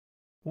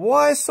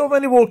Why so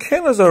many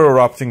volcanoes are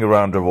erupting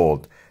around the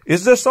world?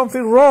 Is there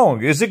something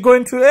wrong? Is it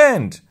going to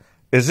end?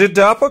 Is it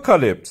the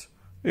apocalypse?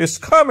 It's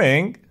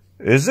coming,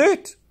 is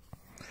it?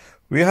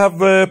 We have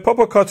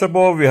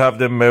Popocatépetl, we have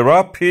the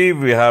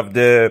Merapi, we have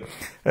the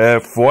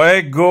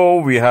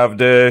Fuego, we have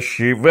the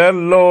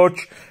Chiveloch,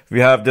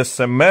 we have the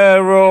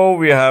Semero,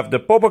 we have the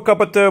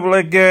Popocatépetl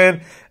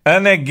again,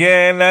 and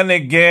again, and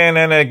again,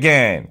 and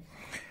again.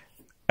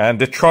 And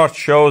the chart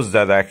shows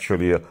that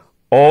actually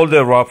all the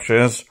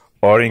eruptions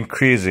are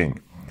increasing.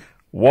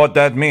 What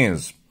that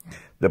means?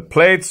 The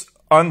plates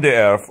on the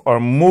earth are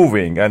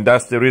moving, and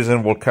that's the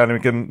reason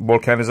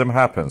volcanism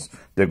happens.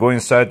 They go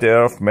inside the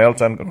earth,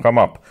 melt, and come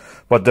up.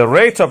 But the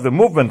rate of the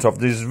movement of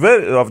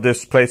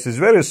this plates is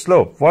very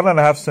slow,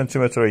 1.5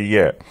 centimeter a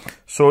year.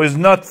 So it's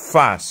not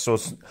fast. So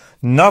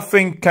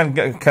nothing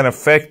can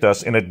affect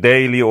us in a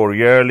daily or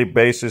yearly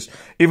basis,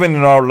 even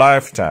in our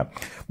lifetime.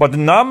 But the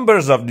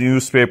numbers of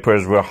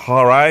newspapers were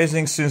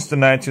rising since the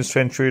 19th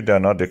century. They're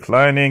not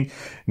declining.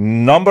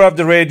 Number of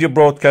the radio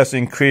broadcasts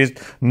increased.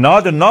 Now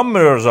the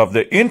numbers of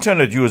the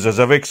internet users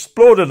have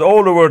exploded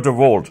all over the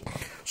world.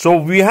 So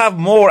we have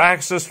more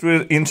access to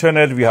the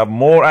internet. We have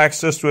more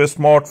access to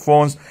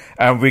smartphones,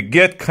 and we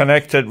get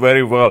connected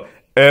very well.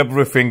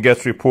 Everything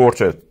gets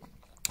reported.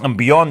 And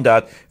beyond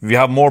that, we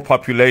have more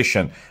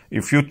population.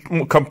 If you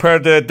compare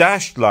the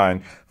dashed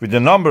line with the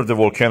number of the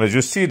volcanoes,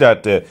 you see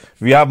that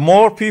we have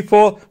more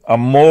people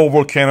and more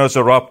volcanoes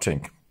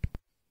erupting.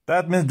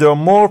 That means there are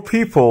more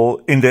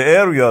people in the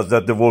areas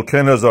that the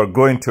volcanoes are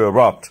going to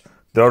erupt.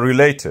 They are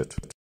related.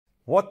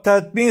 What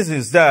that means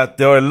is that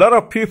there are a lot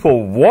of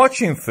people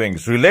watching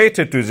things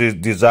related to this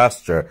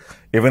disaster.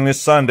 Even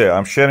this Sunday,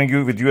 I'm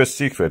sharing with you a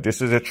secret.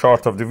 This is a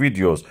chart of the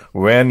videos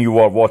when you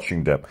are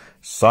watching them.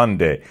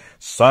 Sunday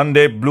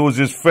blues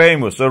is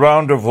famous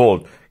around the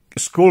world.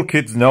 School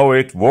kids know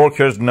it,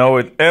 workers know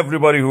it,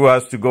 everybody who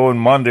has to go on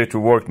Monday to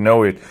work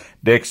know it.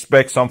 They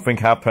expect something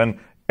happen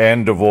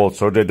in the world,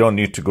 so they don't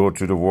need to go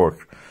to the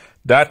work.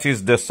 That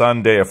is the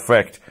Sunday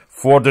effect.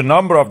 For the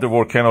number of the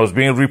volcanoes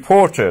being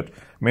reported,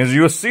 means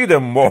you see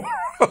them more.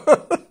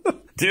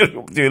 Do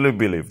you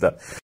believe that?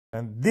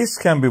 And this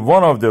can be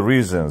one of the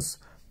reasons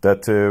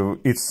that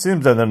it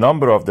seems that the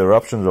number of the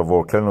eruptions of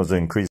volcanoes increased.